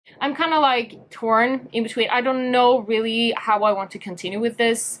I'm kind of like torn in between. I don't know really how I want to continue with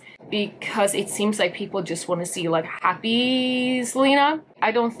this because it seems like people just want to see like happy Celina.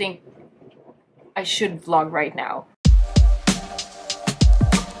 I don't think I should vlog right now.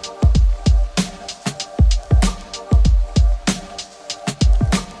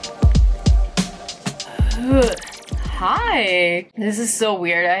 Hi! This is so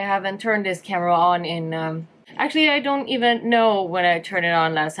weird. I haven't turned this camera on in, actually, I don't even know when I turned it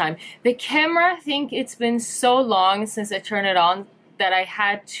on last time. The camera, I think it's been so long since I turned it on that I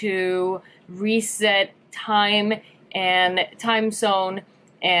had to reset time and time zone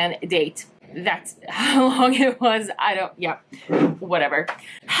and date. That's how long it was. Yeah, whatever.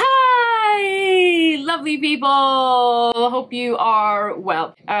 Hi, lovely people. Hope you are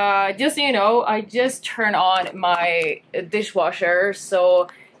well. Just so you know, I just turned on my dishwasher, so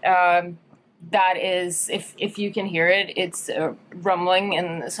that is, if you can hear it, it's rumbling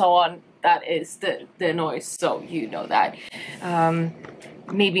and so on. That is the noise, so you know that.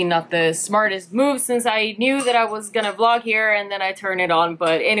 Maybe not the smartest move since I knew that I was gonna vlog here and then I turned it on,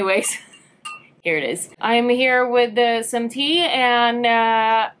 but anyways. Here it is. I'm here with some tea, and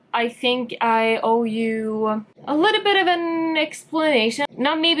I think I owe you a little bit of an explanation.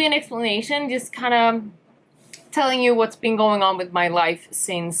 Not maybe an explanation, just kind of telling you what's been going on with my life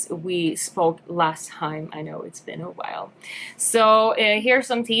since we spoke last time. I know it's been a while. So here's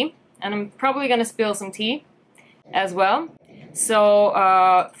some tea, and I'm probably gonna spill some tea as well.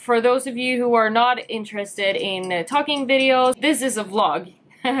 So for those of you who are not interested in talking videos, this is a vlog.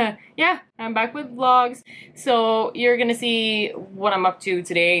 Yeah, I'm back with vlogs, so you're gonna see what I'm up to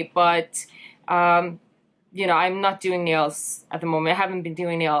today, but you know, I'm not doing nails at the moment. I haven't been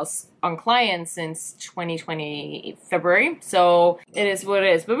doing nails on clients since 2020 February, so it is what it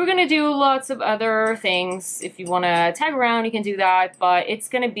is. But we're gonna do lots of other things. If you want to tag around, you can do that, but it's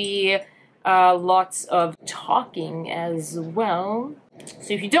gonna be lots of talking as well.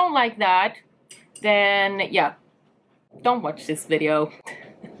 So if you don't like that, then yeah, don't watch this video.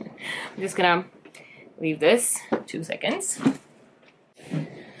 I'm just gonna leave this 2 seconds.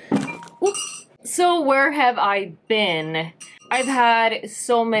 Oops. So where have I been? I've had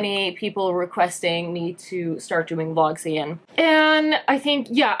so many people requesting me to start doing vlogs again. And I think,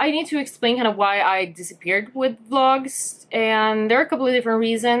 yeah, I need to explain kind of why I disappeared with vlogs. And there are a couple of different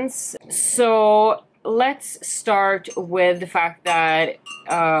reasons. So let's start with the fact that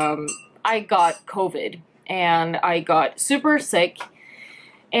I got COVID and I got super sick.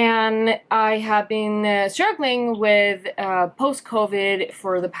 And I have been struggling with post-COVID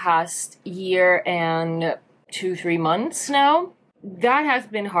for the past year and 2-3 months now. That has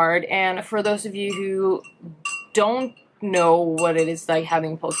been hard, and for those of you who don't know what it is like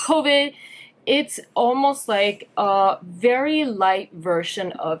having post-COVID, it's almost like a very light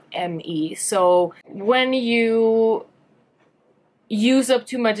version of ME. So when you use up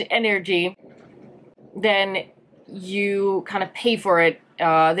too much energy, then you kind of pay for it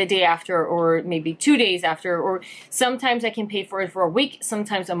the day after, or maybe 2 days after, or sometimes I can pay for it for a week,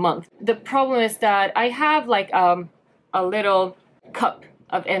 sometimes a month. The problem is that I have like a little cup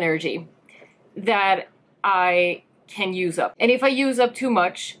of energy that I can use up. And if I use up too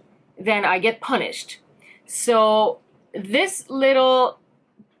much, then I get punished. So this little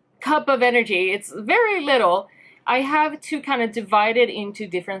cup of energy, it's very little, I have to kind of divide it into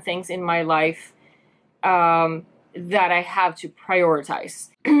different things in my life that I have to prioritize.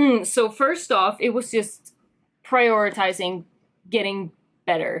 So first off, it was just prioritizing getting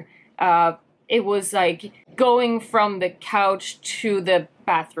better. It was like going from the couch to the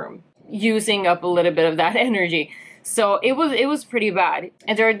bathroom, using up a little bit of that energy. So it was pretty bad.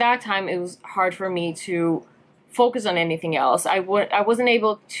 And during that time, it was hard for me to focus on anything else. I wasn't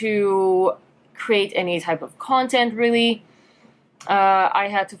able to create any type of content really. I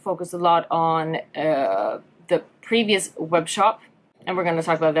had to focus a lot on the previous web shop, and we're going to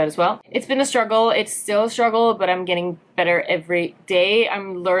talk about that as well. It's been a struggle. It's still a struggle, but I'm getting better every day.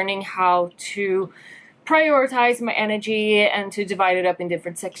 I'm learning how to prioritize my energy and to divide it up in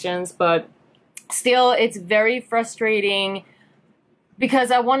different sections, but still it's very frustrating because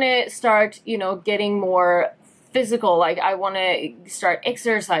I want to start, you know, getting more physical. Like I want to start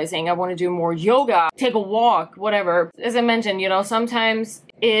exercising. I want to do more yoga, take a walk, whatever. As I mentioned, you know, sometimes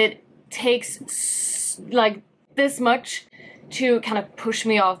it takes like this much to kind of push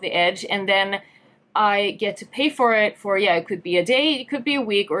me off the edge, and then I get to pay for it for, yeah, it could be a day, it could be a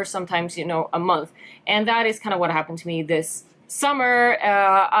week, or sometimes, you know, a month. And that is kind of what happened to me this summer.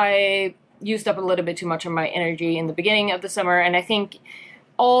 I used up a little bit too much of my energy in the beginning of the summer, and I think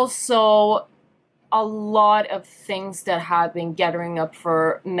also a lot of things that have been gathering up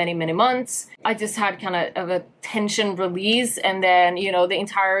for many, many months. I just had kind of a tension release, and then, you know, the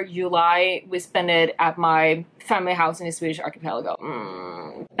entire July we spent it at my family house in the Swedish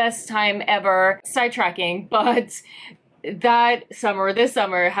archipelago. Best time ever. Sidetracking, but this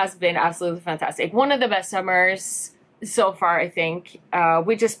summer has been absolutely fantastic. One of the best summers so far, I think.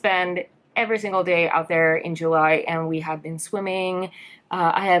 We just spend every single day out there in July, and we have been swimming.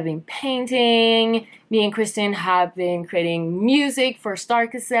 I have been painting. Me and Kristen have been creating music for Star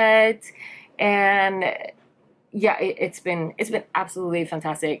Cassette, and yeah, it's been absolutely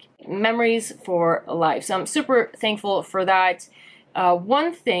fantastic. Memories for life. So I'm super thankful for that.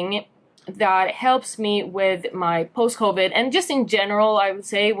 One thing that helps me with my post-COVID, and just in general, I would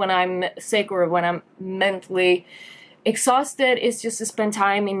say, when I'm sick or when I'm mentally exhausted, is just to spend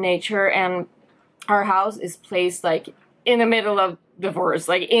time in nature. And our house is placed like in the middle of the forest,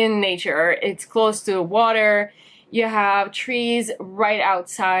 like in nature. It's close to water. You have trees right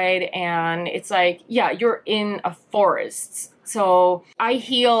outside, and it's like, yeah, you're in a forest. So I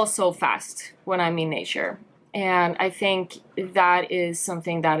heal so fast when I'm in nature. And I think that is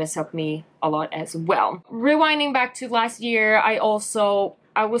something that has helped me a lot as well. Rewinding back to last year, I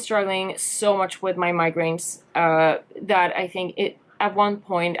was struggling so much with my migraines that I think at one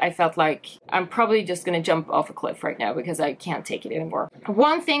point I felt like I'm probably just gonna jump off a cliff right now because I can't take it anymore.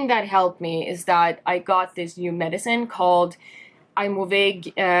 One thing that helped me is that I got this new medicine called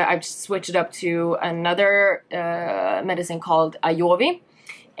Aimovig. I've switched it up to another medicine called Ajovi.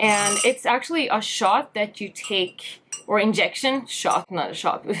 And it's actually a shot that you take, or injection, shot, not a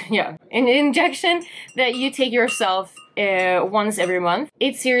shot, yeah, an injection that you take yourself once every month.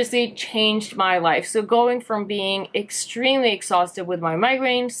 It seriously changed my life. So going from being extremely exhausted with my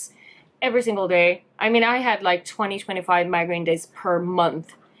migraines every single day, I mean, I had like 20-25 migraine days per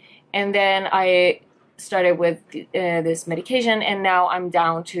month. And then I started with this medication, and now I'm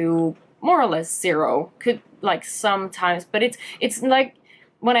down to more or less 0. Could, like, sometimes, but it's like,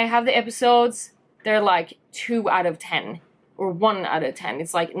 when I have the episodes, they're like 2 out of 10 or 1 out of 10.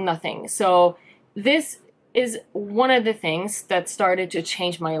 It's like nothing. So this is one of the things that started to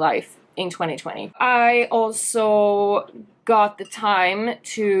change my life in 2020. I also got the time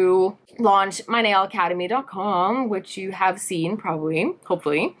to launch mynailacademy.com, which you have seen probably,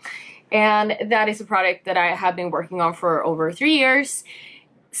 hopefully. And that is a product that I have been working on for over 3 years.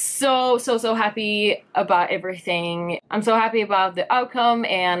 So happy about everything. I'm so happy about the outcome,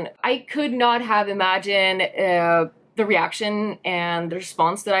 and I could not have imagined the reaction and the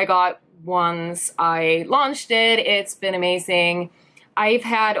response that I got once I launched it. It's been amazing. I've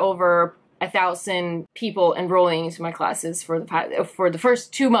had over 1,000 people enrolling into my classes for the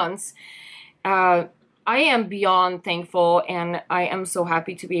first 2 months. I am beyond thankful, and I am so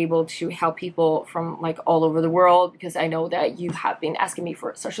happy to be able to help people from like all over the world, because I know that you have been asking me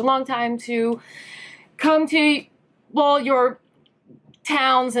for such a long time to come to, well, your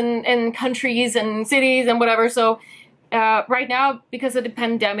towns and countries and cities and whatever. So right now, because of the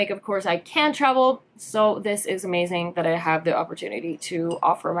pandemic, of course, I can't travel. So this is amazing that I have the opportunity to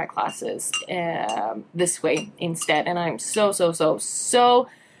offer my classes this way instead. And I'm so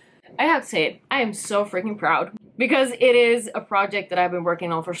I have to say it, I am so freaking proud, because it is a project that I've been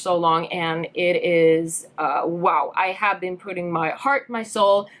working on for so long, and it is, wow. I have been putting my heart, my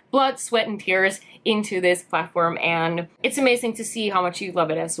soul, blood, sweat, and tears into this platform, and it's amazing to see how much you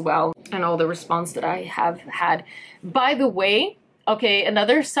love it as well, and all the response that I have had. By the way, okay,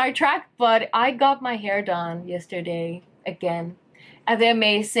 another sidetrack, but I got my hair done yesterday, again, at the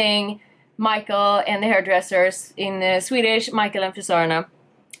amazing Michael and the hairdressers in Swedish, Michael and Frisörerna.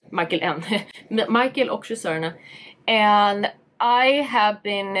 Michael och frisörerna. And I have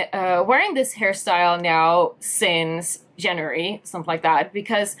been wearing this hairstyle now since January, something like that,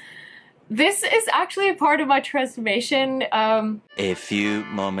 because this is actually a part of my transformation. A few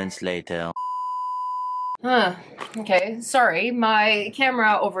moments later. Okay, sorry, my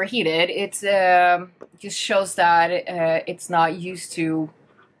camera overheated. It's just shows that it's not used to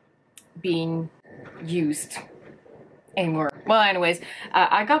being used anymore. Well, anyways,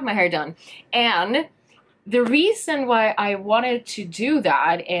 I got my hair done, and the reason why I wanted to do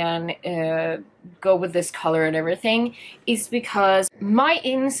that and go with this color and everything is because my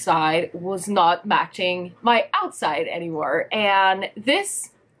inside was not matching my outside anymore, and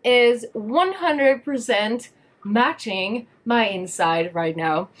this is 100% matching my inside right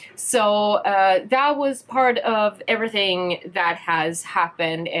now. So that was part of everything that has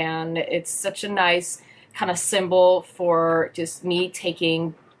happened, and it's such a nice kind of symbol for just me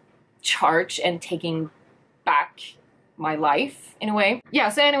taking charge and taking back my life in a way. Yeah,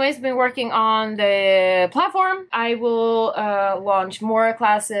 so anyways, been working on the platform. I will launch more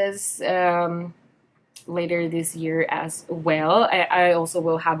classes later this year as well. I also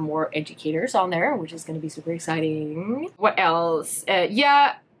will have more educators on there, which is going to be super exciting. What else? We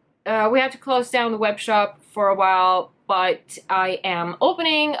had to close down the web shop for a while, but I am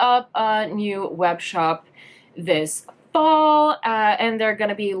opening up a new web shop this fall, and there are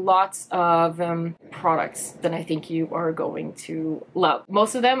gonna be lots of products that I think you are going to love.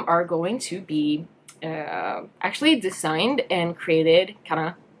 Most of them are going to be actually designed and created kind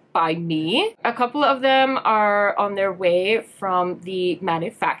of by me. A couple of them are on their way from the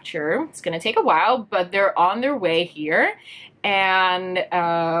manufacturer. It's gonna take a while, but they're on their way here. And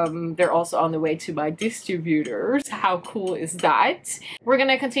they're also on the way to my distributors. How cool is that? We're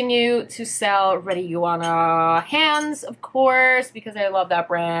gonna continue to sell Ready Joanna hands, of course, because I love that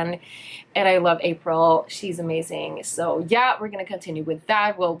brand and I love April. She's amazing. So yeah, we're gonna continue with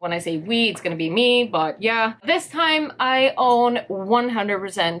that. Well, when I say we, it's gonna be me, but yeah. This time I own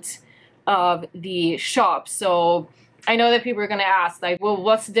 100% of the shop. So I know that people are gonna ask, like, well,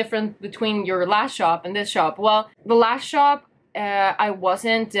 what's the difference between your last shop and this shop? Well, the last shop, I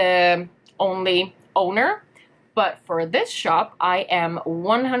wasn't only owner, but for this shop, I am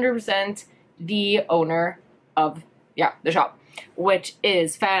 100% the owner of, yeah, the shop, which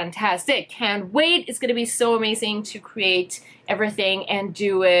is fantastic. Can't wait. It's gonna be so amazing to create everything and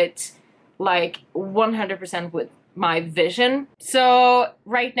do it like 100% with my vision. So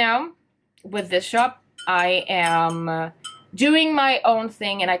right now, with this shop, I am doing my own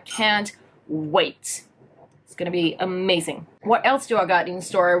thing and I can't wait. It's gonna be amazing. What else do I got in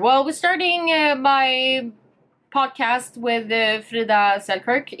store? Well, we're starting my podcast with Frida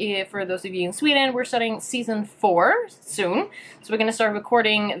Selkirk. For those of you in Sweden, we're starting season 4 soon. So we're gonna start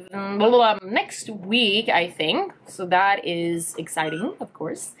recording next week, I think. So that is exciting, of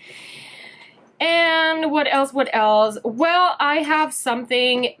course. And what else? Well, I have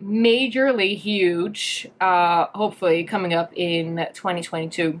something majorly huge, hopefully coming up in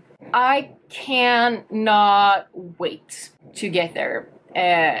 2022. I cannot wait to get there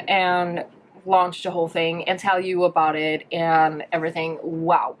and launch the whole thing and tell you about it and everything.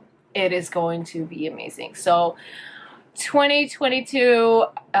 Wow, it is going to be amazing. So 2022,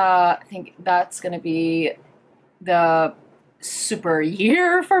 I think that's gonna be the super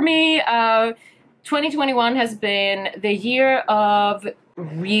year for me. 2021 has been the year of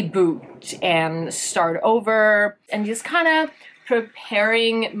reboot and start over and just kind of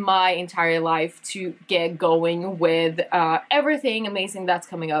preparing my entire life to get going with everything amazing that's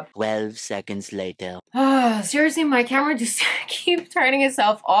coming up. 12 seconds later. Seriously, my camera just keeps turning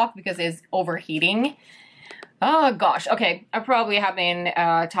itself off because it's overheating. Oh gosh, okay, I probably have been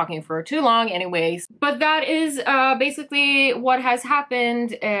talking for too long anyways, but that is basically what has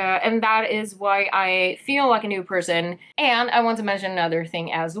happened, and that is why I feel like a new person. And I want to mention another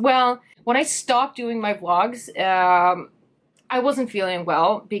thing as well. When I stopped doing my vlogs, I wasn't feeling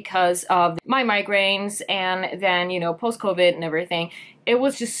well because of my migraines and then, you know, post-COVID and everything. It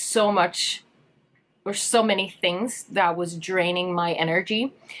was just so much, or so many things that was draining my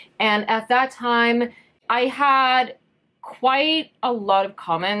energy. And at that time, I had quite a lot of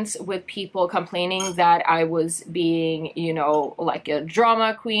comments with people complaining that I was being, you know, like a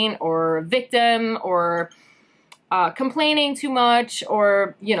drama queen or victim or complaining too much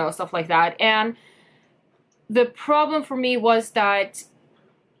or, you know, stuff like that. And the problem for me was that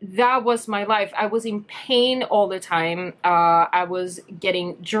that was my life. I was in pain all the time. I was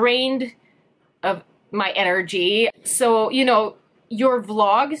getting drained of my energy. So, you know, your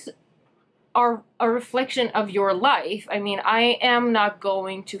vlogs are a reflection of your life. I mean, I am not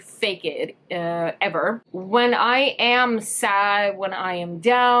going to fake it ever. When I am sad, when I am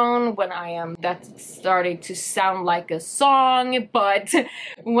down, when I am, that's starting to sound like a song, but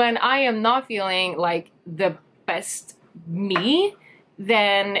when I am not feeling like the best me,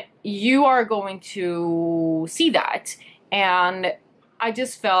 then you are going to see that. And I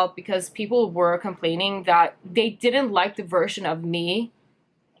just felt, because people were complaining that they didn't like the version of me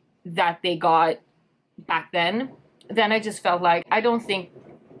that they got back then I just felt like I don't think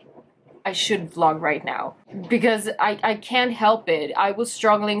I should vlog right now, because I can't help it. I was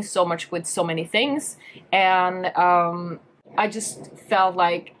struggling so much with so many things, and I just felt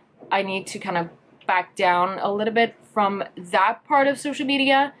like I need to kind of back down a little bit from that part of social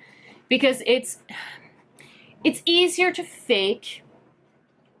media, because it's easier to fake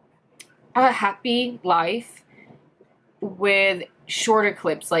a happy life with shorter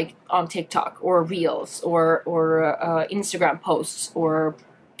clips, like on TikTok or Reels or Instagram posts or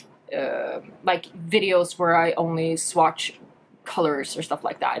like videos where I only swatch colors or stuff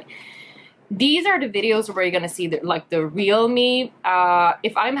like that. These are the videos where you're gonna see the real me.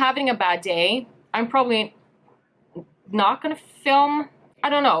 If I'm having a bad day, I'm probably not gonna film. I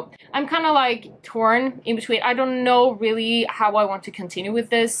don't know. I'm kind of like torn in between. I don't know really how I want to continue with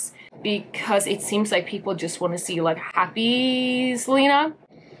this, because it seems like people just want to see like happy Celina.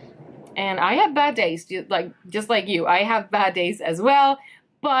 And I have bad days, just like you. I have bad days as well,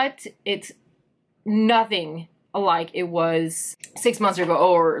 but it's nothing like it was 6 months ago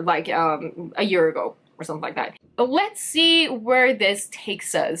or like a year ago or something like that. But let's see where this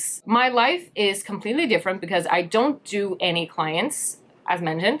takes us. My life is completely different because I don't do any clients, as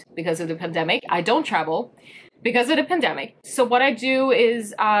mentioned, because of the pandemic. I don't travel because of the pandemic. So what I do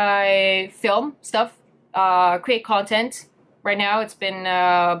is I film stuff, create content. Right now it's been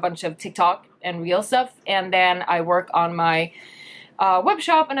a bunch of TikTok and Reel stuff, and then I work on my web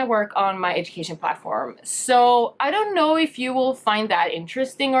shop and I work on my education platform. So I don't know if you will find that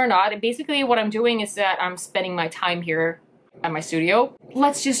interesting or not. Basically what I'm doing is that I'm spending my time here at my studio.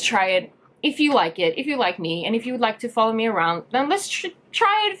 Let's just try it. If you like it, if you like me, and if you would like to follow me around, then let's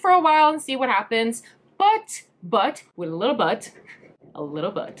try it for a while and see what happens. But, with a little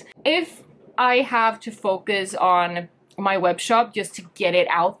but, if I have to focus on my web shop just to get it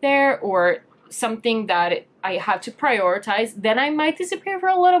out there, or something that I have to prioritize, then I might disappear for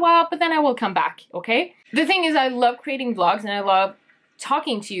a little while, but then I will come back, okay? The thing is, I love creating vlogs and I love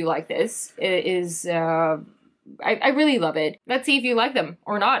talking to you like this. I really love it. Let's see if you like them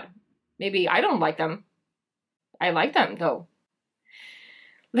or not. Maybe I don't like them. I like them though.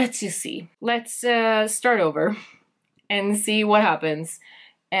 Let's just see. Let's start over and see what happens.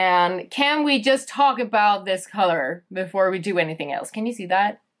 And can we just talk about this color before we do anything else? Can you see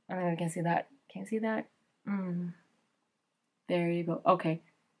that? I don't know if you can see that. Can you see that? There you go. Okay.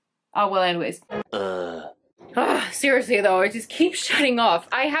 Oh, well, anyways. Seriously though, it just keeps shutting off.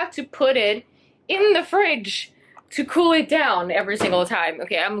 I have to put it in the fridge to cool it down every single time.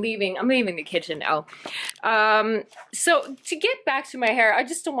 Okay, I'm leaving the kitchen now. So to get back to my hair, I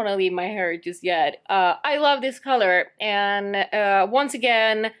just don't want to leave my hair just yet. I love this color, and once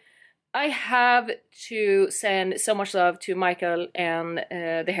again, I have to send so much love to Michael and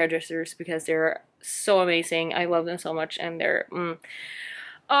the hairdressers, because they're so amazing. I love them so much, and they're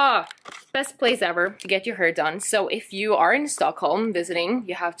best place ever to get your hair done. So if you are in Stockholm visiting,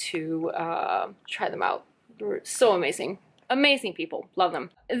 you have to try them out. They're so amazing. Amazing people. Love them.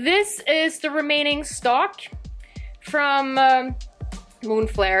 This is the remaining stock from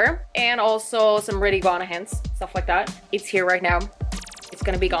Moonflare, and also some Ready Hands, stuff like that. It's here right now. It's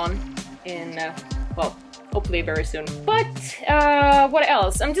gonna be gone in, well, hopefully very soon. But what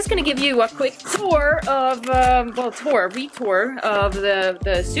else? I'm just gonna give you a quick tour of, retour of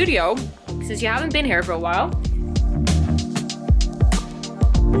the studio, since you haven't been here for a while.